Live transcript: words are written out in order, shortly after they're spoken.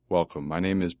welcome. My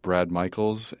name is Brad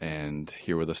Michaels, and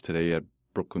here with us today at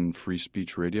Brooklyn Free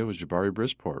Speech Radio is Jabari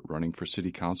Brisport, running for City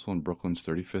Council in Brooklyn's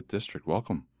 35th District.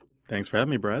 Welcome. Thanks for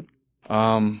having me, Brad.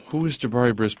 Who is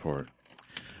Jabari Brisport?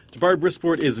 Jabari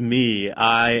Brisport is me.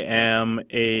 I am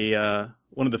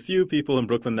one of the few people in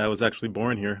Brooklyn that was actually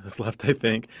born here, that's left, I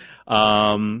think.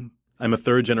 I'm a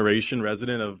third-generation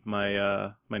resident of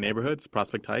my neighborhood. It's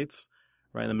Prospect Heights,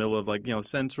 right in the middle of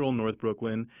central North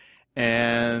Brooklyn.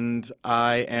 And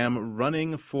I am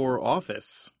running for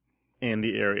office in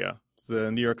the area. It's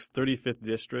New York's 35th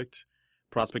District.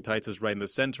 Prospect Heights is right in the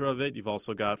center of it. You've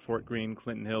also got Fort Greene,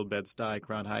 Clinton Hill, Bed-Stuy,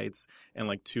 Crown Heights,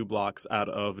 and 2 blocks out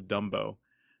of Dumbo.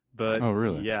 But oh,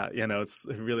 really? Yeah, it's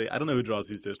really, I don't know who draws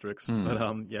these districts, but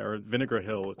or Vinegar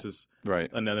Hill, which is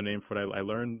another name for what I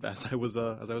learned as I was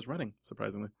running,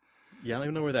 surprisingly. Yeah, I don't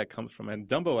even know where that comes from. And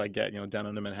Dumbo, I get, down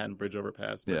on the Manhattan Bridge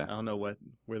overpass, but I don't know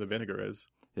where the vinegar is.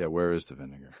 Yeah, where is the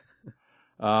vinegar?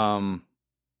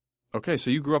 Okay, so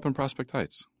you grew up in Prospect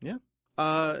Heights. Yeah.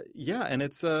 And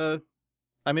it's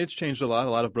it's changed a lot.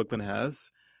 A lot of Brooklyn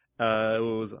has. It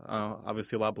was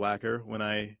obviously a lot blacker when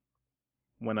I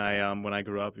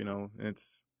grew up.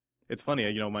 It's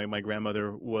funny. My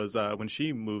grandmother was when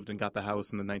she moved and got the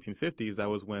house in the 1950s.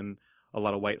 That was when a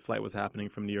lot of white flight was happening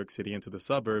from New York City into the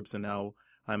suburbs, and now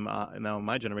now in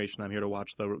my generation, I'm here to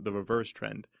watch the reverse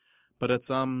trend. But it's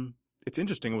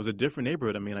interesting. It was a different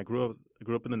neighborhood. I mean, I grew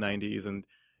up in the 90s, and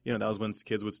that was when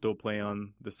kids would still play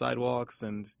on the sidewalks,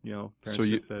 and parents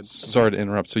just said. Sorry to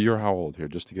interrupt. So you're how old here,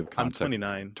 just to give context? I'm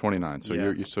 29. 29.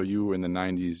 So you were in the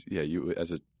 90s. Yeah, you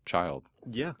as a child.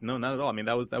 Yeah, no, not at all. I mean,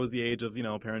 that was the age of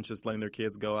parents just letting their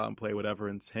kids go out and play whatever,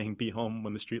 and saying be home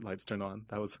when the street lights turn on.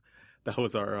 That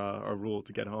was our rule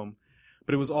to get home.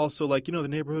 But it was also the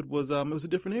neighborhood was it was a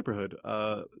different neighborhood.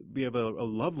 We have a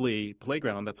lovely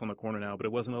playground that's on the corner now, but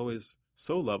it wasn't always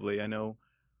so lovely. I know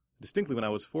distinctly when I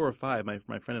was 4 or 5, my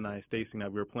friend and I, Stacy and I,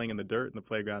 we were playing in the dirt in the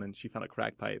playground, and she found a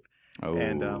crack pipe. Oh.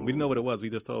 And we didn't know what it was. We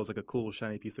just thought it was a cool,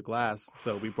 shiny piece of glass.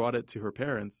 So we brought it to her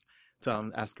parents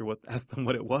to ask them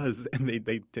what it was, and they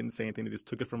didn't say anything. They just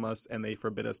took it from us, and they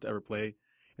forbid us to ever play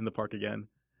in the park again.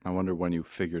 I wonder when you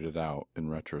figured it out in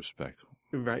retrospect.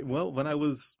 Right. Well, when I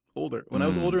was older. When I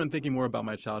was older and thinking more about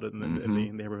my childhood in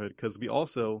the neighborhood, because we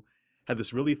also had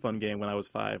this really fun game when I was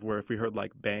 5 where if we heard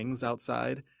bangs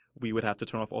outside, we would have to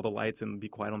turn off all the lights and be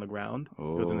quiet on the ground.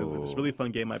 Oh. It was this really fun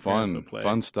game my parents would play.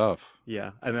 Fun stuff.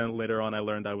 Yeah. And then later on I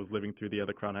learned I was living through the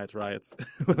other Crown Heights riots.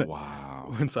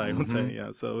 Wow.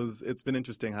 So it's been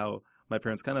interesting how my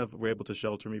parents kind of were able to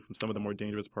shelter me from some of the more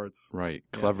dangerous parts. Right.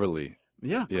 Cleverly.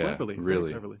 Yeah, cleverly.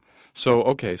 Really. Cleverly.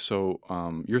 So,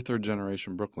 you're third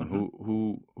generation Brooklyn.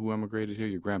 Who emigrated here?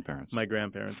 Your grandparents? My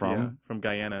grandparents, from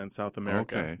Guyana in South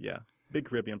America. Okay. Yeah. Big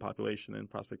Caribbean population in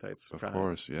Prospect Heights. Of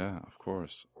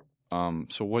course.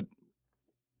 So what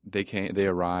they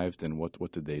arrived, and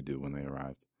what did they do when they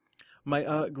arrived?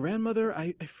 My grandmother,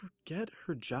 I forget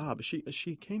her job.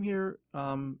 She came here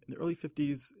in the early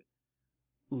 50s.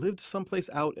 Lived someplace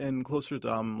out in closer to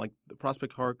the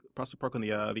Prospect Park on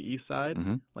the east side,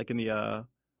 in the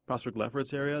Prospect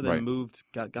Lefferts area. Then moved,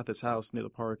 got this house near the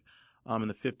park in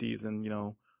the 50s, and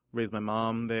raised my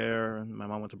mom there. And my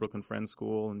mom went to Brooklyn Friends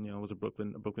School, and was a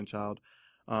Brooklyn child.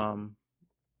 My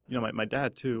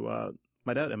dad too. On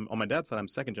my dad's side, I'm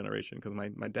second generation because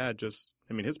my dad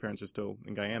his parents are still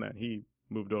in Guyana. He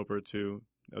moved over to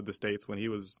the States when he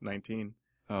was 19.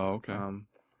 Oh, okay.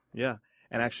 Yeah.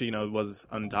 And actually, was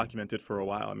undocumented for a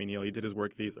while. I mean, he did his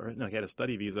work visa, he had a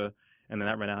study visa, and then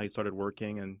that ran out. He started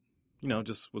working, and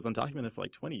just was undocumented for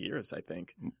 20 years, I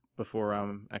think, before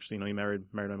actually, he married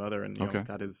my mother, and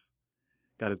got his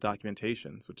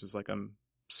documentations, which is I'm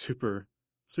super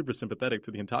super sympathetic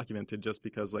to the undocumented, just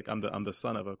because I'm the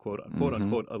son of a quote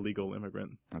unquote illegal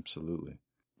immigrant. Absolutely.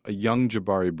 A young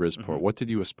Jabari Brisport, what did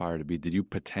you aspire to be? Did you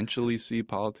potentially see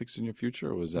politics in your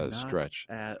future, or was that a stretch?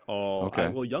 Not at all.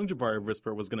 Okay. Young Jabari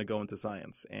Brisport was going to go into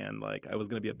science, and I was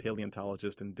going to be a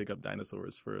paleontologist and dig up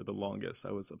dinosaurs for the longest.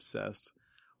 I was obsessed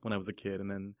when I was a kid,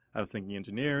 and then I was thinking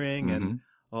engineering and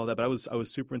all that. But I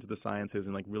was super into the sciences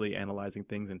and really analyzing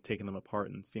things and taking them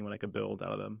apart and seeing what I could build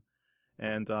out of them.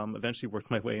 And eventually worked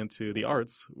my way into the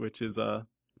arts, which is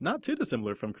not too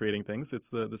dissimilar from creating things. It's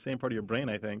the same part of your brain,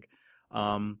 I think.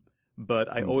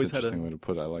 But I always had a interesting way to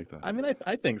put it. I like that. I mean,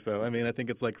 I think so. I mean, I think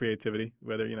it's like creativity,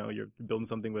 whether you're building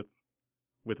something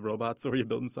with robots or you're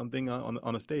building something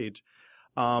on a stage.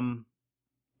 But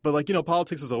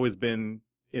politics has always been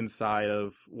inside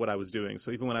of what I was doing.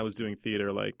 So even when I was doing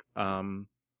theater, I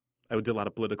would do a lot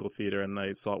of political theater, and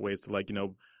I sought ways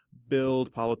to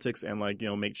build politics and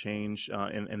make change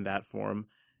in that form.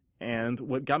 And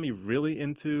what got me really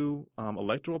into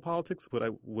electoral politics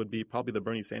would be probably the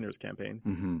Bernie Sanders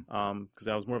campaign, because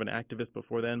I was more of an activist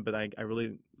before then, but I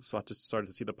really started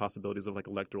to see the possibilities of like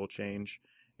electoral change.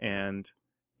 And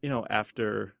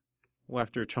after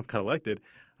Trump got elected,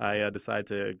 I decided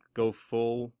to go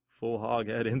full hog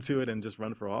head into it and just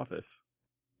run for office.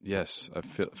 Yes,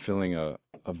 filling a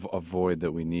void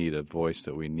that we need, a voice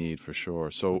that we need for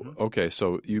sure. So, okay,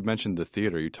 so you mentioned the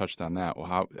theater. You touched on that.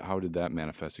 Well, how did that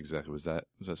manifest exactly? Was that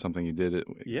something you did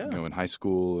in high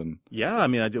school? And yeah, I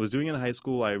mean, I was doing it in high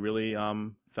school. I really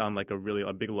found like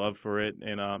a big love for it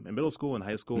in middle school and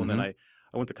high school, and then I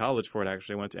went to college for it.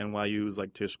 Actually, I went to NYU's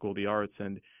like Tisch School of the Arts,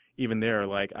 and even there,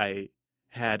 like I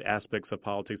had aspects of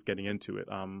politics getting into it.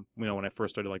 When I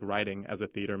first started like writing as a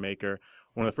theater maker,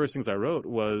 one of the first things I wrote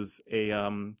was a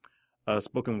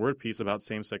spoken word piece about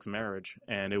same-sex marriage,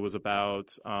 and it was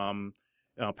about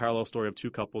a parallel story of two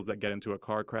couples that get into a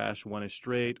car crash. One is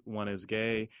straight, one is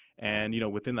gay, and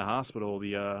within the hospital,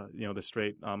 the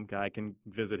straight guy can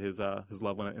visit his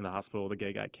loved one in the hospital. The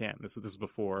gay guy can't. This is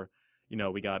before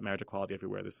we got marriage equality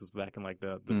everywhere. This was back in like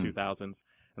the 2000s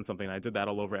and something. I did that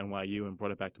all over NYU and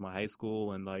brought it back to my high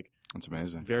school, and like that's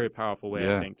amazing. Very powerful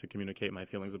way, I think, to communicate my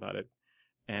feelings about it.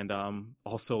 And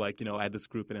also like I had this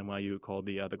group at NYU called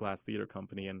the Glass Theater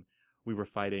Company, and we were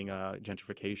fighting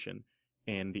gentrification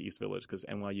in the East Village because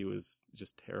NYU is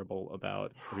just terrible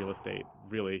about real estate.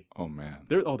 Really. Oh man.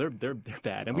 They're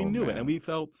bad, and we knew it, and we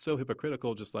felt so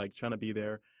hypocritical, just like trying to be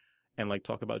there and like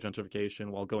talk about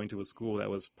gentrification while going to a school that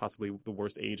was possibly the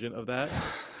worst agent of that.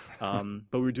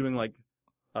 But we were doing like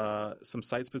some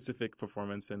site-specific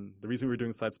performance, and the reason we were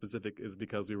doing site-specific is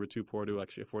because we were too poor to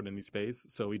actually afford any space.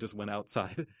 So we just went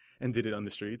outside and did it on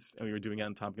the streets, and we were doing it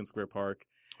in Tompkins Square Park.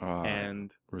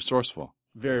 And resourceful.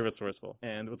 Very resourceful.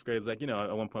 And what's great is like,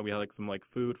 at one point we had like some like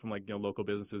food from like, local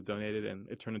businesses donated, and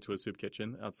it turned into a soup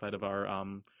kitchen outside of our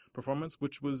performance,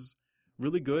 which was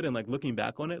really good. And like looking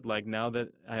back on it, like now that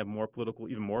I have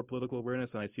even more political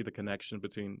awareness, and I see the connection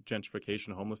between gentrification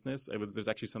and homelessness, there's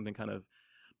actually something kind of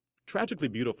tragically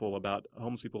beautiful about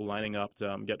homeless people lining up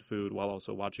to get food while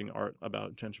also watching art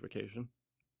about gentrification.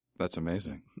 That's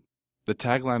amazing. The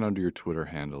tagline under your Twitter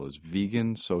handle is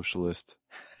Vegan, Socialist,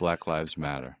 Black Lives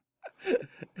Matter.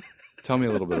 Tell me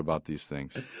a little bit about these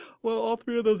things. Well, all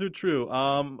three of those are true.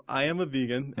 I am a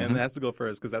vegan, and it has to go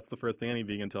first because that's the first thing any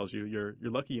vegan tells you. You're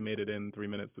lucky you made it in 3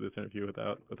 minutes to this interview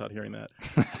without hearing that.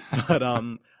 But I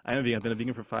am a vegan. I've been a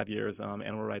vegan for 5 years.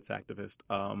 Animal rights activist.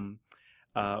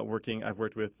 I've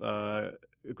worked with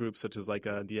groups such as like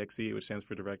DXE, which stands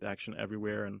for Direct Action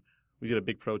Everywhere, and we did a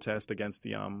big protest against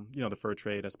the the fur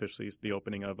trade, especially the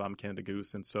opening of Canada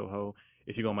Goose in Soho.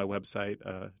 If you go on my website,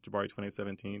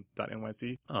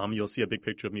 jabari2017.nyc, you'll see a big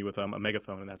picture of me with a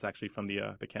megaphone, and that's actually from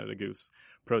the Canada Goose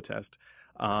protest.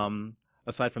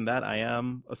 Aside from that, I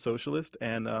am a socialist,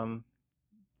 and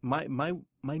my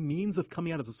means of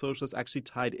coming out as a socialist actually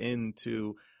tied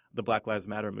into the Black Lives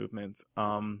Matter movement.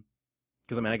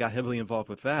 Because I got heavily involved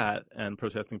with that and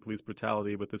protesting police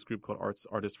brutality with this group called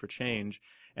Artists for Change,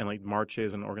 and like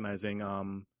marches and organizing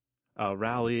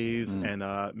rallies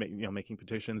and making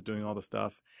petitions, doing all the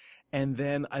stuff. And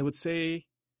then I would say,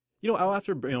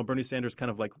 after Bernie Sanders kind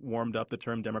of like warmed up the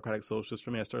term democratic socialist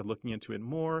for me, I started looking into it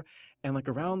more. And like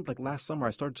around like last summer,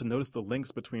 I started to notice the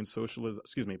links between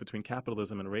between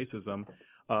capitalism and racism,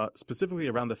 specifically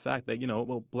around the fact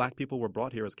that black people were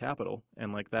brought here as capital,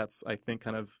 and like that's I think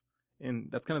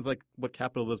that's kind of like what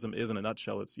capitalism is in a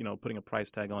nutshell. It's, putting a price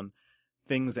tag on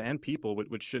things and people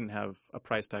which shouldn't have a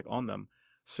price tag on them.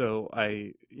 So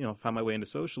I, found my way into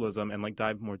socialism and like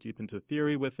dived more deep into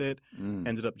theory with it,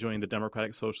 ended up joining the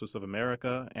Democratic Socialists of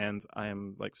America, and I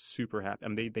am like super happy.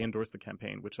 And they endorsed the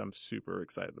campaign, which I'm super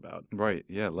excited about. Right.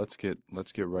 Yeah. Let's get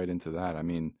right into that. I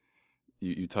mean,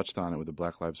 you touched on it with the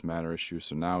Black Lives Matter issue.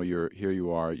 So now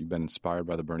you've been inspired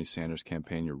by the Bernie Sanders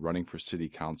campaign. You're running for city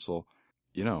council.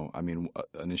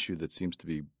 An issue that seems to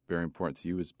be very important to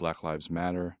you is Black Lives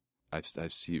Matter. I've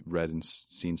read and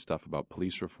seen stuff about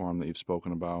police reform that you've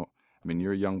spoken about. I mean,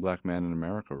 you're a young black man in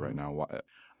America right now. Why?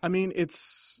 I mean,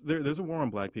 there's a war on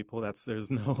black people.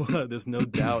 There's no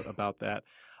doubt about that.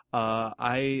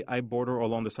 I border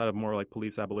along the side of more like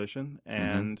police abolition,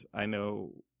 and I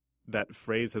know that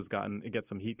phrase it gets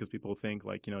some heat because people think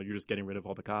like you're just getting rid of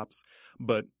all the cops,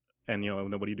 and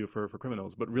then what do you do for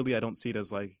criminals? But really, I don't see it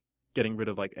as like getting rid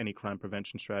of like any crime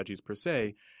prevention strategies per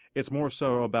se. It's more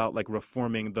so about like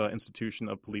reforming the institution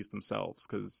of police themselves,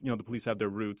 because the police have their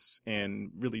roots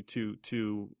in really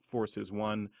two forces.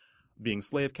 One being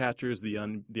slave catchers, the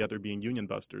other being union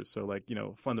busters. So like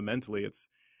fundamentally, it's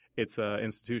it's an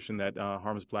institution that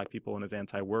harms black people and is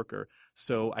anti-worker.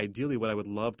 So ideally, what I would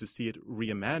love to see it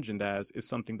reimagined as is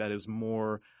something that is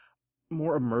more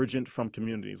emergent from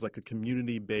communities, like a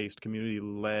community-based,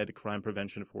 community-led crime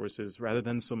prevention forces, rather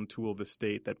than some tool of the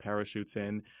state that parachutes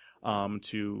in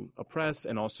to oppress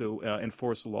and also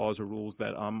enforce laws or rules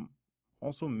that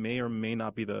also may or may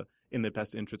not be in the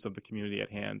best interests of the community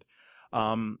at hand.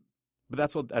 But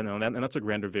that's what I know, and that's a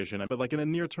grander vision. But like in the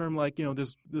near term, like, you know,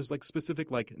 there's like specific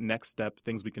like next step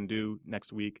things we can do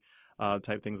next week,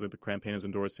 type things that the campaign is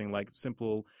endorsing, like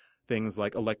simple things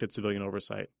like elected civilian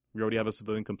oversight. We already have a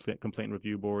civilian complaint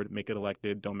review board. Make it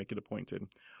elected, don't make it appointed.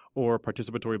 Or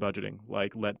participatory budgeting,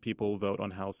 like let people vote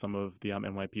on how some of the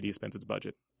NYPD spends its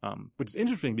budget, which is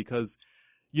interesting because,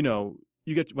 you know,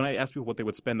 when I ask people what they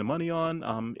would spend the money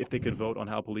on, if they could vote on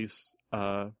how police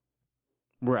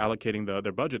were allocating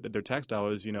their budget, their tax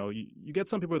dollars, you know, you get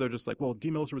some people that are just like, well,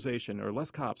 demilitarization or less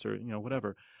cops or, you know,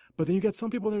 whatever. But then you get some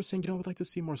people that are saying, you know, I would like to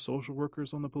see more social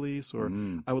workers on the police, or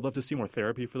I would love to see more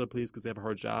therapy for the police because they have a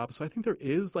hard job. So I think there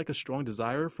is like a strong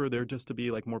desire for there just to be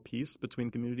like more peace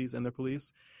between communities and their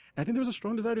police. And I think there's a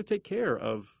strong desire to take care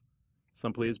of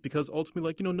some police because ultimately,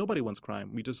 like, you know, nobody wants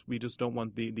crime. We just don't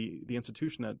want the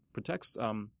institution that protects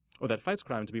or that fights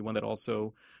crime to be one that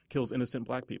also kills innocent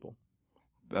black people.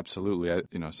 Absolutely.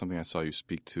 Something I saw you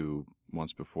speak to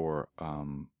once before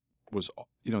was,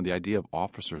 you know, the idea of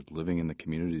officers living in the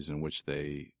communities in which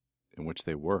they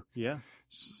work. Yeah.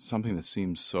 Something that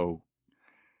seems so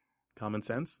common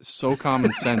sense. So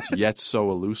common sense, yet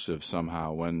so elusive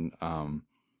somehow when,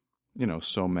 you know,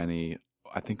 so many,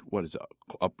 I think, what is it,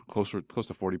 close to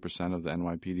 40% of the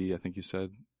NYPD, I think you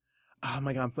said? Oh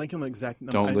my God, I'm blanking on the exact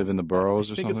number. Don't live in the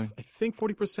boroughs or something? I think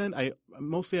 40%. I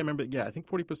remember, yeah, I think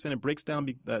 40%. It breaks down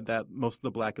that most of the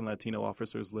black and Latino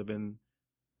officers live in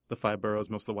the 5 boroughs.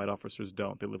 Most of the white officers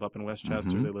don't. They live up in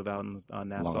Westchester. They live out in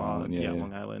Nassau, Long Island,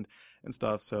 Long Island and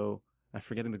stuff. So I'm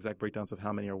forgetting the exact breakdowns of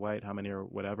how many are white, how many are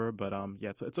whatever. But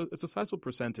yeah, it's a sizable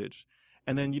percentage.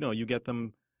 And then, you know, you get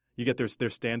their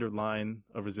standard line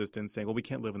of resistance saying, well, we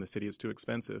can't live in the city. It's too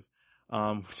expensive,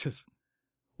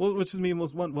 which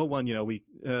means one, you know, we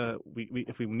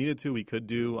if we needed to, we could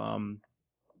do,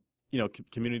 you know,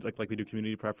 community like we do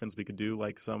community preference. We could do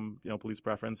like some, you know, police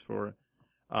preference for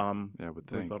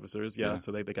police officers. Yeah,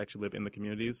 so they actually live in the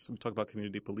communities. We talk about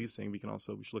community policing. We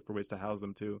should look for ways to house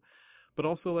them too. But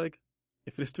also, like,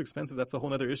 if it is too expensive, that's a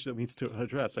whole other issue that we need to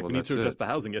address. Like, we need to address the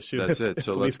housing issue. That's it.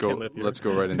 So let's go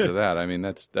right into that. I mean,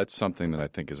 that's something that I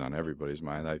think is on everybody's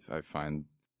mind. I find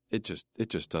it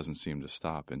just doesn't seem to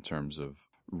stop in terms of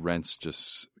rents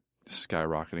just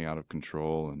skyrocketing out of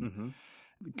control. And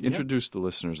introduce the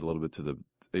listeners a little bit to the,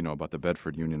 you know, about the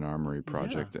Bedford Union Armory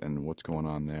project and what's going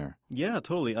on there. Yeah,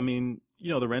 totally. I mean,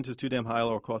 you know, the rent is too damn high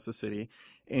all across the city.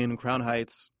 In Crown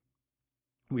Heights,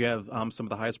 we have some of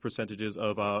the highest percentages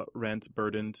of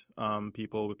rent-burdened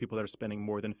people that are spending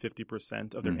more than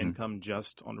 50% of their income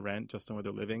just on rent, just on where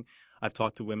they're living. I've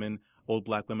talked to women, old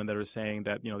black women, that are saying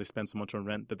that, you know, they spend so much on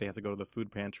rent that they have to go to the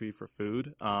food pantry for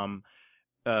food.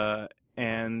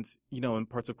 And, you know, in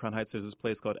parts of Crown Heights, there's this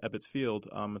place called Ebbets Field.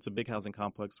 It's a big housing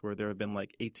complex where there have been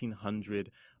like 1,800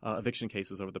 eviction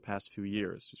cases over the past few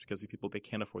years, just because these people, they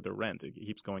can't afford their rent. It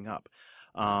keeps going up.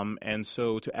 And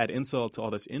so to add insult to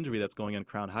all this injury that's going on in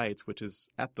Crown Heights, which is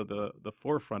at the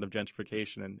forefront of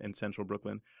gentrification in central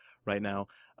Brooklyn right now,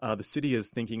 the city is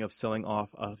thinking of selling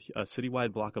off a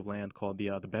citywide block of land called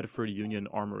the Bedford Union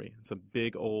Armory. It's a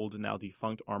big, old, now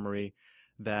defunct armory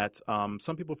that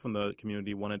some people from the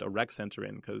community wanted a rec center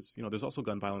in because, you know, there's also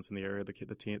gun violence in the area. The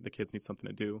kids need something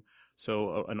to do.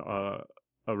 So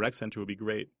a rec center would be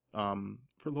great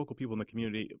for local people in the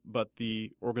community. But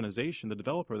the organization, the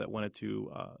developer that wanted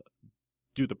to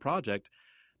do the project,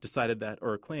 decided that,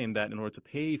 or claimed that in order to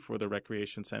pay for the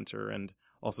recreation center and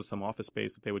also some office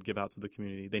space that they would give out to the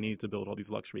community, they needed to build all these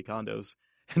luxury condos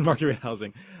and market rate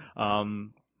housing.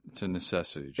 It's a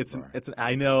necessity, Jabbar.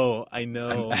 I know.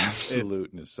 An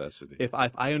absolute necessity. If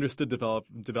I understood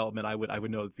development, I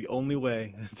would know it's the only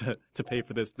way to pay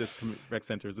for this rec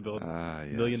center is to build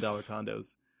 $1 million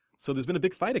condos. So there's been a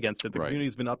big fight against it. The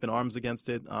community's been up in arms against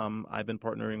it. I've been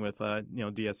partnering with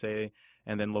DSA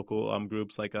and then local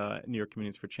groups like New York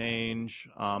Communities for Change,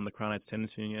 the Crown Heights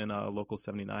Tenants Union, Local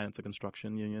 79, it's a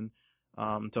construction union,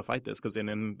 to fight this because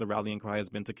then the rallying cry has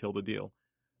been to kill the deal.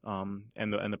 And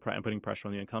putting pressure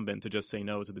on the incumbent to just say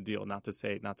no to the deal, not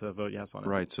to vote yes on it.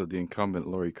 Right. So the incumbent,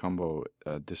 Lori Cumbo,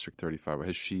 District 35,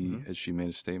 has she made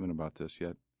a statement about this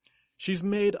yet? She's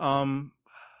made, and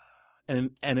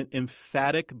an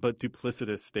emphatic but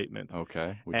duplicitous statement.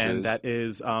 Okay, That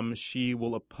is, she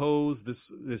will oppose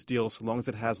this deal so long as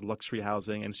it has luxury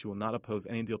housing, and she will not oppose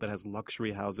any deal that has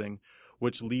luxury housing,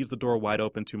 which leaves the door wide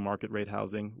open to market rate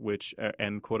housing,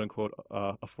 and quote unquote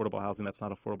affordable housing that's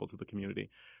not affordable to the community.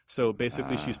 So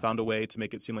basically, she's found a way to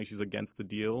make it seem like she's against the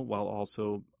deal while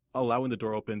also allowing the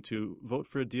door open to vote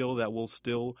for a deal that will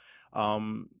still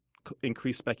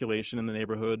increase speculation in the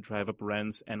neighborhood, drive up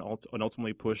rents, and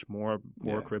ultimately push more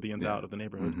Caribbeans out of the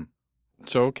neighborhood. Mm-hmm.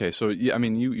 So yeah, I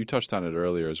mean, you touched on it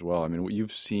earlier as well. I mean,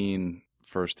 you've seen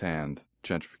firsthand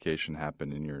gentrification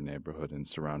happen in your neighborhood and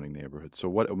surrounding neighborhoods.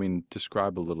 So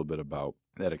describe a little bit about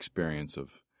that experience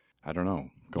of, I don't know,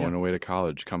 going away to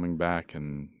college, coming back,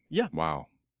 and wow,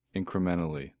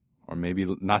 incrementally, or maybe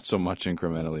not so much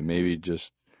incrementally, maybe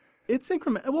just. It's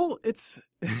incremental. Well, it's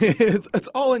it's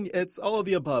all of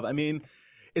the above. I mean,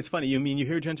 it's funny. You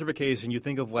hear gentrification, you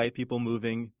think of white people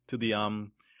moving to the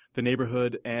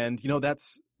neighborhood, and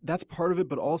that's part of it.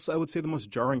 But also, I would say the most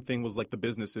jarring thing was like the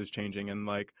businesses changing, and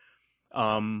like,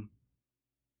 I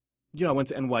went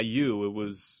to NYU.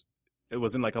 It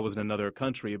wasn't like I was in another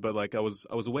country, but like I was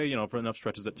away, for enough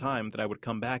stretches of time that I would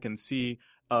come back and see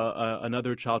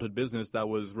another childhood business that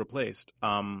was replaced.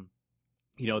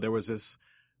 There was this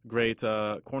great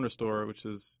corner store, which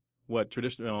is what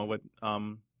traditional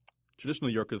New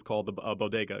Yorkers call the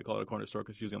bodega. They call it a corner store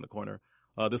because it's usually on the corner.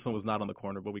 This one was not on the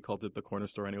corner, but we called it the corner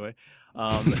store anyway.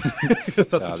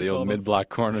 That's what the old mid-block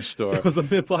corner store. It was a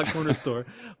mid-block corner store,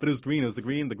 but it was green. It was the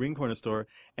green corner store,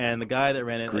 and the guy that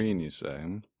ran it. Green, you say?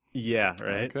 Yeah,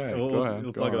 right. Okay, go ahead.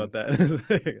 We'll talk about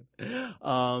that.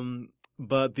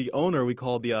 But the owner we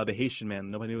called the Haitian man.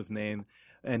 Nobody knew his name.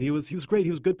 And he was great. He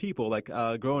was good people. Like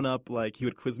growing up, like he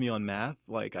would quiz me on math.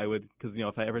 Like I would, because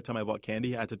every time I bought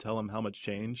candy, I had to tell him how much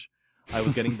change I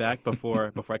was getting back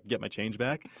before I could get my change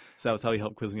back. So that was how he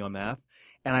helped quiz me on math.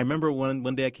 And I remember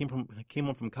one day I came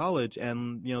home from college,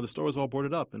 and the store was all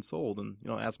boarded up and sold. And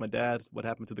I asked my dad what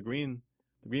happened to the green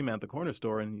man at the corner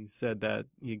store, and he said that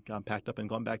he got packed up and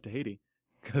gone back to Haiti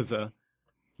because the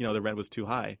rent was too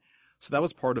high. So that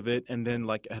was part of it. And then,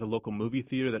 like, I had a local movie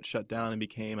theater that shut down and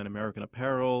became an American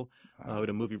Apparel. We had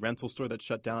a movie rental store that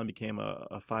shut down and became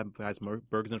a Five Guys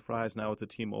Burgers and Fries. Now it's a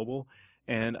T-Mobile.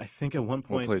 And I think at one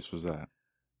point... What place was that?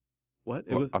 What?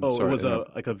 It was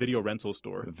a video rental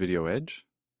store. Video Edge?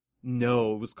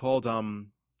 No, it was called...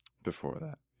 Before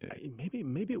that. Yeah.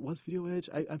 Maybe it was Video Edge.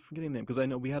 I'm forgetting the name because I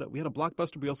know we had a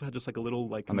Blockbuster. But we also had just like a little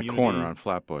like community. On the corner on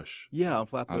Flatbush. Yeah, on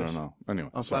Flatbush. I don't know. Anyway,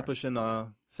 on Flatbush and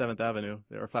 7th Avenue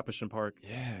or Flatbush and Park.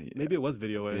 Yeah. Maybe it was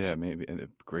Video Edge. Yeah, maybe. And a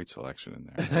great selection in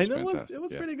there. I know it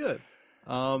was pretty good.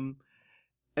 And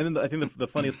then I think the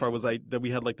funniest part was that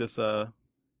we had like this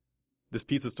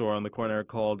pizza store on the corner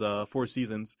called Four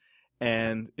Seasons.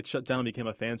 And it shut down and became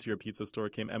a fancier pizza store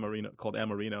called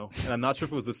Amarino. And I'm not sure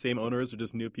if it was the same owners or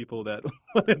just new people that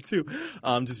wanted to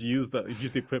just use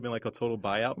the equipment like a total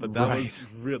buyout. But that was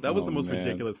real. That was the most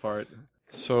ridiculous part.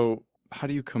 So how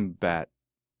do you combat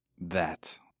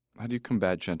that? How do you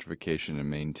combat gentrification and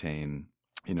maintain,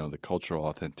 the cultural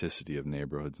authenticity of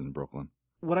neighborhoods in Brooklyn?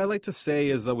 What I like to say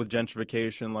is with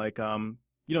gentrification, like,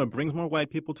 it brings more white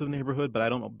people to the neighborhood, but I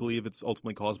don't believe it's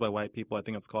ultimately caused by white people. I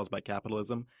think it's caused by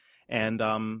capitalism. And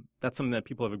that's something that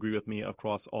people have agreed with me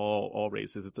across all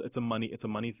races. It's a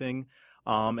money thing.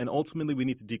 And ultimately we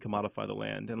need to decommodify the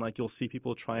land. And like you'll see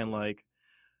people try and like,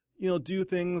 do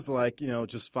things like,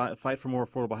 just fight for more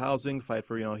affordable housing, fight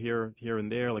for, here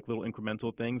and there, like little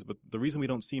incremental things. But the reason we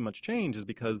don't see much change is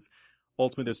because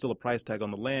ultimately there's still a price tag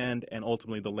on the land, and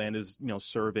ultimately the land is,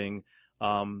 serving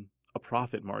a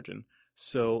profit margin.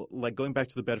 So, like, going back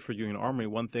to the Bedford Union Armory,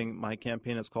 one thing my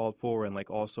campaign has called for, and like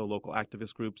also local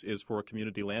activist groups, is for a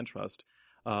community land trust,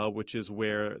 which is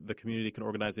where the community can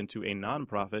organize into a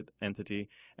nonprofit entity,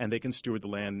 and they can steward the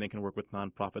land, and they can work with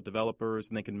nonprofit developers,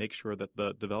 and they can make sure that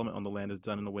the development on the land is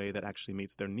done in a way that actually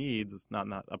meets their needs, not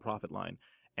a profit line.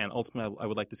 And ultimately, I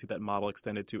would like to see that model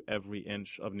extended to every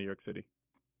inch of New York City.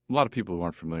 A lot of people who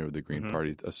aren't familiar with the Green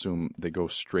Party assume they go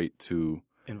straight to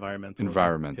environmental,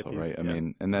 hippies, right? I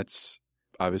mean, and that's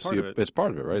obviously it's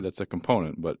part of it, right? That's a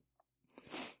component. But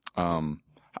I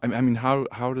mean,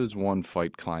 how does one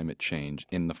fight climate change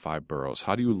in the 5 boroughs?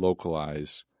 How do you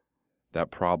localize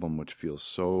that problem, which feels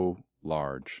so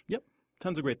large? Yep.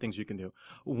 Tons of great things you can do.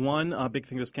 One big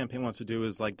thing this campaign wants to do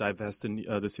is like divest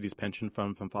the city's pension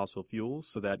fund from fossil fuels,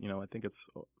 so that I think it's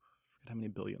I forget how many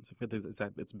billions. I forget the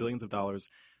exact. It's billions of dollars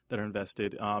that are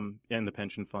invested in the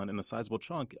pension fund, and a sizable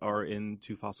chunk are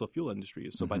into fossil fuel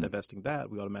industries. So by divesting that,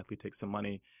 we automatically take some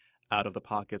money out of the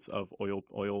pockets of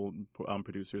oil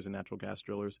producers and natural gas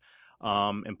drillers,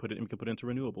 and we can put it into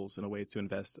renewables in a way to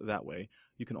invest that way.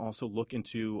 You can also look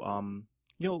into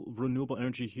renewable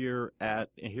energy here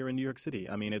in New York City.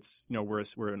 I mean, it's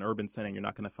we're an urban setting. You're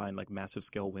not going to find like massive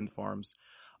scale wind farms.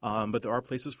 But there are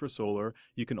places for solar.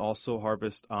 You can also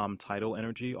harvest tidal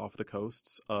energy off the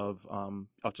coasts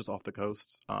just off the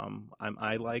coasts.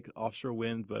 I like offshore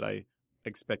wind, but I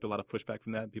expect a lot of pushback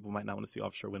from that. People might not want to see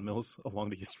offshore windmills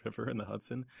along the East River and the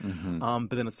Hudson. Mm-hmm.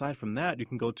 But then aside from that, you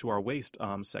can go to our waste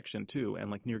section too. And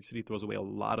like New York City throws away a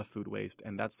lot of food waste,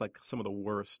 and that's like some of the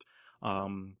worst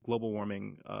global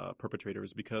warming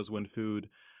perpetrators, because when food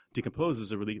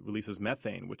decomposes, it releases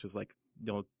methane, which is like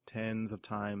tens of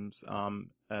times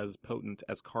as potent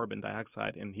as carbon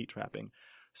dioxide in heat trapping.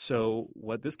 So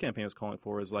what this campaign is calling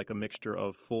for is like a mixture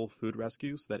of full food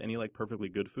rescue, so that any like perfectly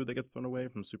good food that gets thrown away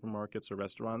from supermarkets or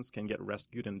restaurants can get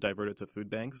rescued and diverted to food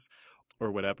banks or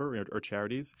whatever, or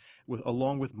charities,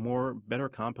 along with better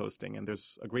composting. And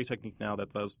there's a great technique now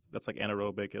that's like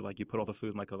anaerobic. Like you put all the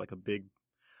food in like a big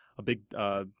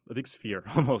sphere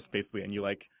almost, basically, and you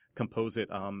like compose it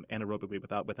anaerobically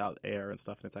without air and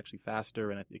stuff, and it's actually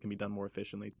faster, and it can be done more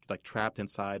efficiently, like trapped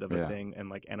inside of a thing, and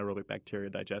like anaerobic bacteria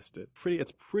digest it.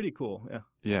 It's pretty cool.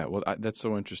 Yeah, well, that's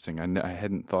so interesting. I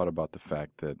hadn't thought about the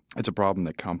fact that it's a problem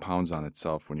that compounds on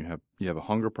itself when you have a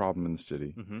hunger problem in the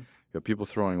city. Mm-hmm. You have people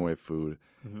throwing away food,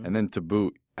 Mm-hmm. and then to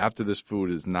boot, after this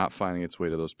food is not finding its way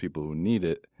to those people who need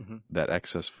it, Mm-hmm. that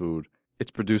excess food, it's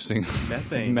producing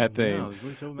methane, methane,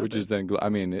 really which is then. I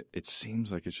mean, it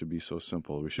seems like it should be so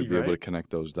simple. We should be able to connect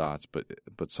those dots, but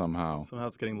somehow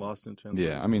it's getting lost in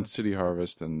translation. Yeah, I mean, City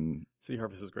Harvest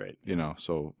is great.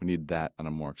 So we need that on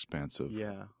a more expansive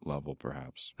level,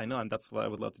 perhaps. I know, and that's what I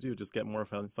would love to do. Just get more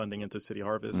funding into City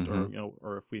Harvest, Mm-hmm.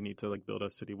 or if we need to like build a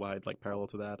citywide like parallel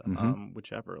to that, Mm-hmm.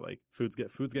 whichever. Like food's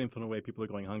getting thrown away. People are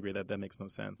going hungry. That makes no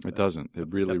sense. It doesn't. It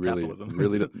really, capitalism.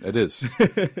 really, it is.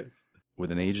 With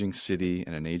an aging city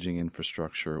and an aging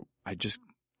infrastructure, I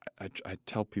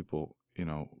tell people,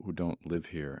 who don't live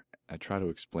here, I try to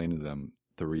explain to them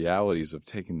the realities of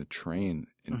taking the train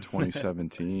in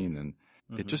 2017, and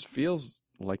it just feels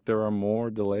like there are more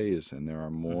delays and there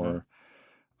are more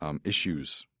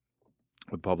issues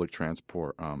with public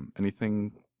transport.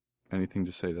 Anything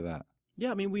to say to that?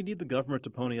 Yeah, I mean, we need the government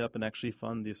to pony up and actually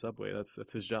fund the subway.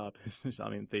 That's his job. I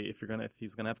mean, if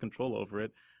he's gonna have control over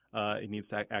it, he needs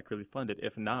to accurately fund it.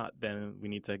 If not, then we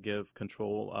need to give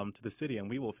control to the city, and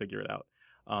we will figure it out.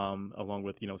 Along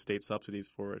with state subsidies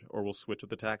for it, or we'll switch up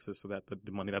the taxes so that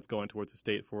the money that's going towards the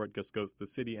state for it just goes to the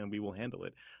city, and we will handle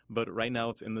it. But right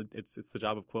now, it's the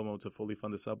job of Cuomo to fully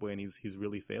fund the subway, and he's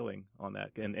really failing on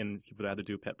that. And he would either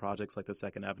do pet projects like the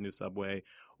Second Avenue subway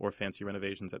or fancy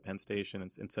renovations at Penn Station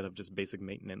instead of just basic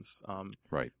maintenance.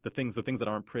 Right. The things that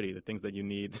aren't pretty, the things that you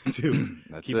need to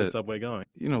keep the subway going.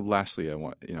 Lastly, I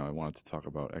wanted to talk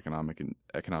about economic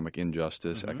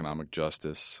injustice, economic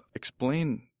justice.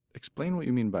 Explain what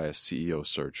you mean by a CEO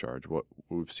surcharge.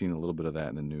 We've seen a little bit of that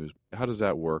in the news. How does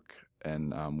that work,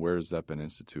 and where has that been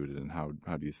instituted, and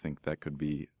how do you think that could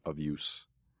be of use?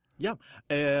 Yeah,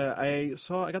 I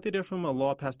got the idea from a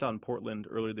law passed out in Portland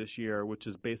earlier this year, which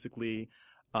is basically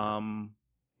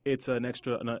it's an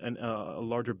extra a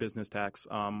larger business tax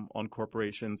on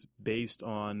corporations based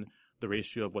on the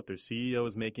ratio of what their CEO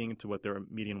is making to what their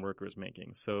median worker is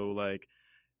making. So like.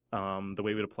 The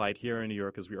way we'd apply it here in New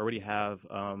York is we already have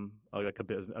a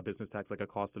business tax, like a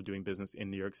cost of doing business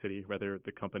in New York City, whether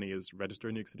the company is registered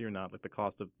in New York City or not, like the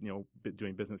cost of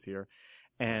doing business here,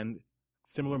 and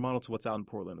similar model to what's out in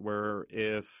Portland, where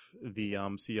if the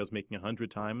CEO is making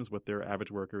 100 times what their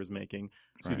average worker is making,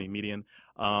 median,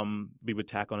 we would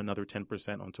tack on another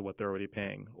 10% onto what they're already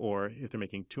paying. Or if they're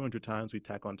making 200 times, we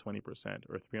tack on 20%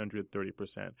 or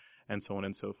 330%, and so on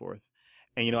and so forth.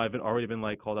 And I've already been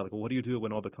like called out, like, well, what do you do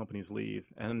when all the companies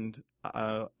leave? And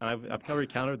I've kind of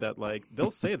countered that, like,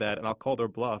 they'll say that, and I'll call their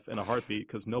bluff in a heartbeat,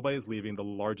 because nobody's leaving the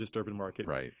largest urban market,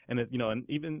 right? And and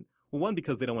even one,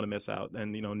 because they don't want to miss out,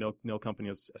 and no company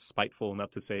is spiteful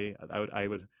enough to say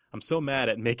I'm so mad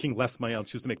at making less money, I'll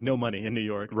choose to make no money in New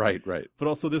York, right. But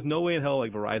also, there's no way in hell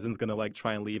like Verizon's gonna like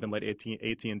try and leave and let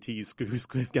AT&T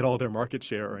get all their market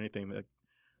share or anything. Like,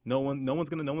 No one's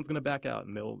gonna back out,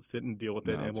 and they'll sit and deal with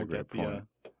it, and we'll get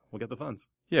the funds.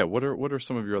 Yeah. What are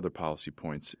some of your other policy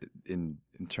points in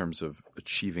terms of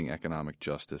achieving economic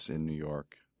justice in New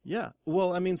York? Yeah.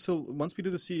 Well, I mean, so once we do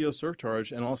the CEO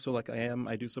surcharge, and also like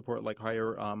I do support like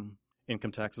higher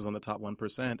income taxes on the top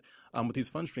 1%. With these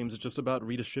fund streams, it's just about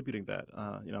redistributing that.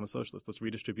 I'm a socialist. Let's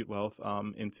redistribute wealth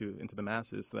into the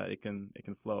masses so that it can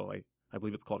flow. I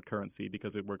believe it's called currency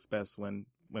because it works best when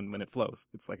it flows.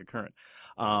 It's like a current.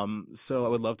 So I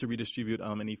would love to redistribute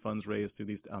any funds raised through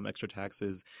these extra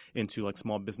taxes into like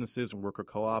small businesses and worker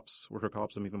co-ops. Worker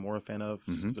co-ops I'm even more a fan of,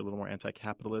 just 'cause they're a little more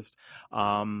anti-capitalist.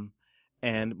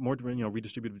 And more,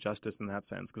 redistributive justice in that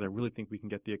sense, because I really think we can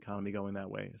get the economy going that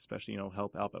way, especially,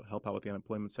 help out with the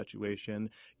unemployment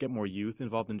situation, get more youth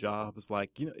involved in jobs.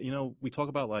 Like, we talk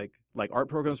about like art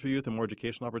programs for youth and more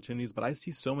educational opportunities, but I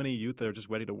see so many youth that are just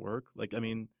ready to work. Like, I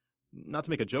mean, not to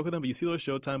make a joke of them, but you see those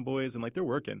Showtime boys and like they're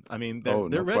working. I mean, they're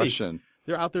no ready. Question.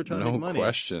 They're out there trying to make money. No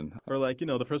question. Or like, when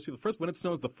it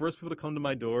snows, the first people to come to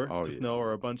my door to snow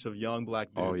are a bunch of young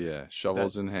black dudes. Oh yeah,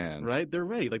 shovels in hand. Right? They're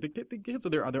ready. Like the kids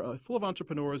they're full of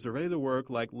entrepreneurs. They're ready to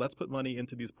work. Like, let's put money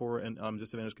into these poor and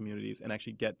disadvantaged communities and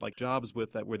actually get like jobs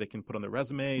with that where they can put on their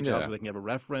resume, jobs where they can have a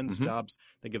reference, jobs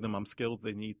that give them skills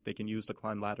they can use to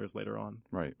climb ladders later on.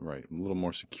 Right. A little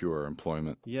more secure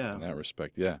employment. Yeah. In that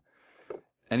respect, yeah.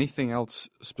 Anything else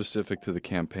specific to the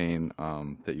campaign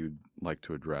that you'd like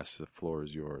to address? The floor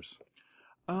is yours.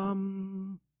 I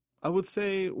would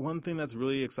say one thing that's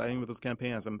really exciting with this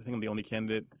campaign is I think I'm the only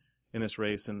candidate in this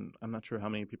race, and I'm not sure how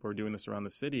many people are doing this around the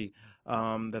city,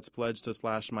 that's pledged to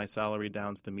slash my salary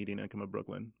down to the median income of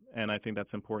Brooklyn. And I think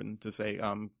that's important to say.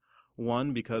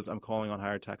 One, because I'm calling on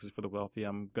higher taxes for the wealthy.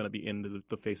 I'm going to be in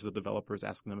the faces of developers,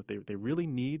 asking them if they really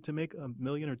need to make $1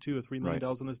 million or $2 or $3 million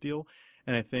on this deal.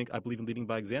 And I believe in leading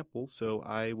by example. So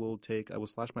I will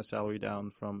slash my salary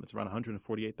down from, it's around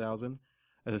 $148,000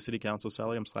 as a city council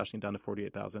salary. I'm slashing it down to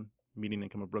 $48,000, median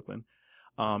income of Brooklyn.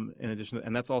 In addition,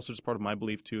 and that's also just part of my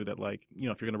belief too, that like, if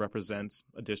you're going to represent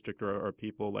a district or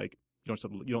people, like you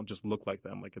don't just look like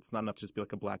them. Like it's not enough to just be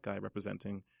like a black guy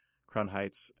representing Crown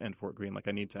Heights and Fort Greene. Like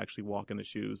I need to actually walk in the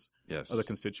shoes of the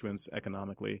constituents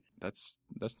economically. That's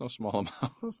no small amount.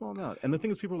 It's no small amount. And the thing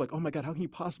is, people are like, "Oh my God, how can you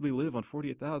possibly live on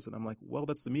 $48,000?" I'm like, "Well,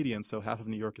 that's the median. So half of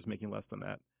New York is making less than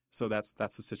that. So that's the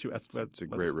situation. It's a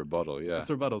great rebuttal. Yeah, it's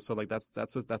a rebuttal. So like that's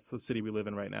the city we live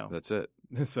in right now. That's it.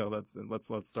 So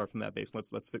let's start from that base.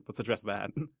 Let's address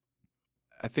that.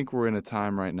 I think we're in a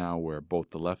time right now where both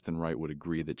the left and right would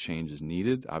agree that change is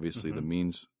needed. Obviously, the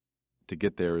means to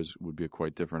get there would be a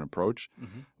quite different approach.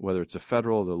 Whether it's a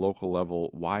federal or the local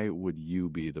level, why would you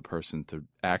be the person to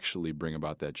actually bring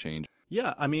about that change?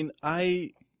 Yeah, I mean,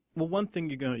 one thing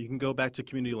you can go back to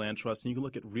community land trust and you can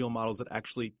look at real models that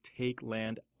actually take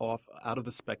land out of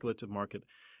the speculative market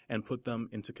and put them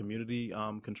into community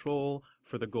control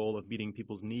for the goal of meeting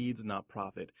people's needs, not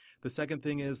profit. The second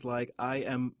thing is, like, I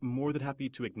am more than happy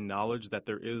to acknowledge that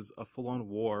there is a full-on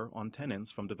war on tenants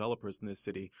from developers in this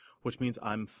city, which means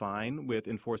I'm fine with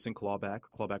enforcing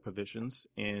clawback provisions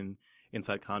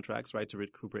inside contracts, right, to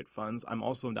recuperate funds. I'm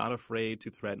also not afraid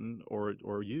to threaten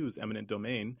or use eminent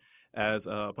domain as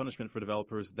a punishment for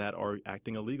developers that are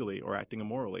acting illegally or acting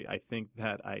immorally. I think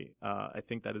that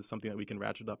is something that we can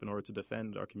ratchet up in order to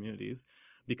defend our communities,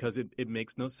 because it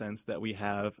makes no sense that we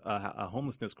have a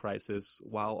homelessness crisis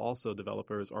while also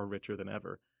developers are richer than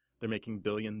ever. They're making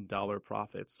billion-dollar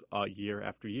profits year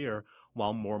after year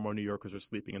while more and more New Yorkers are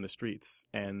sleeping in the streets.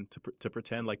 And to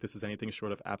pretend like this is anything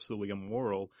short of absolutely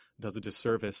immoral does a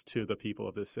disservice to the people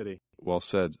of this city. Well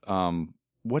said.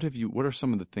 What are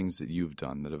some of the things that you've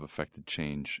done that have affected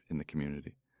change in the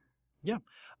community? Yeah.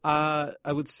 I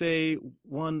would say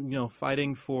one,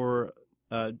 fighting for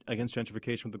against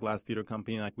gentrification with the Glass Theater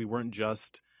Company. Like, we weren't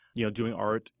just doing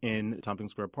art in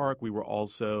Tompkins Square Park. We were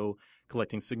also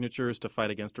collecting signatures to fight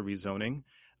against a rezoning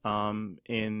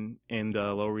in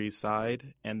the Lower East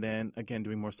Side, and then again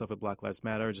doing more stuff with Black Lives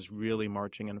Matter, just really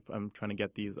marching and trying to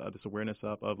get this awareness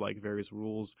up of like various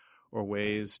rules or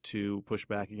ways to push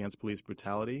back against police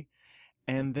brutality.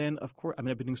 And then, of course, I've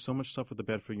been doing so much stuff with the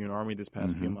Bedford Union Army this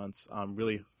past few months,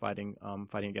 really fighting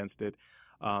against it.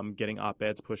 Getting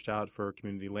op-eds pushed out for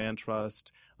community land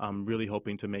trust, really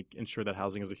hoping to ensure that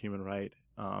housing is a human right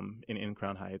in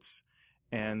Crown Heights.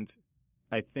 And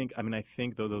I think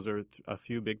though those are a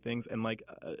few big things. And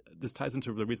this ties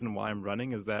into the reason why I'm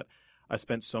running is that I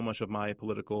spent so much of my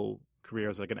political career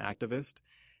as like an activist.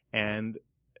 And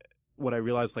what I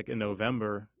realized in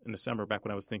December, back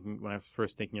when I was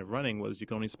first thinking of running, was you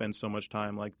can only spend so much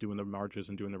time like doing the marches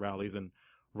and doing the rallies and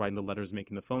writing the letters,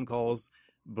 making the phone calls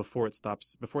before it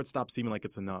stops seeming like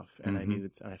it's enough. And I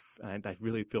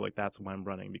really feel like that's why I'm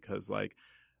running, because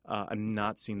I'm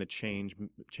not seeing the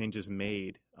changes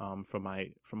made from my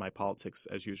politics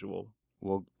as usual.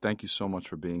 Well, thank you so much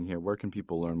for being here. Where can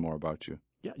people learn more about you?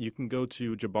 Yeah, you can go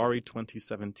to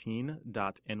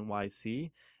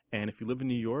Jabari2017.nyc, And if you live in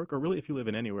New York, or really if you live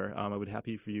in anywhere, I would be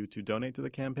happy for you to donate to the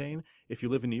campaign. If you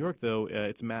live in New York, though,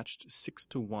 it's matched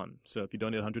 6-1. So if you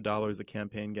donate $100, the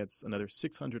campaign gets another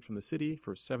 $600 from the city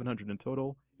for $700 in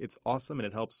total. It's awesome, and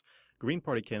it helps Green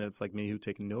Party candidates like me who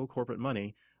take no corporate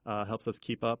money, helps us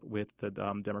keep up with the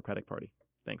Democratic Party.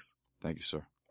 Thanks. Thank you, sir.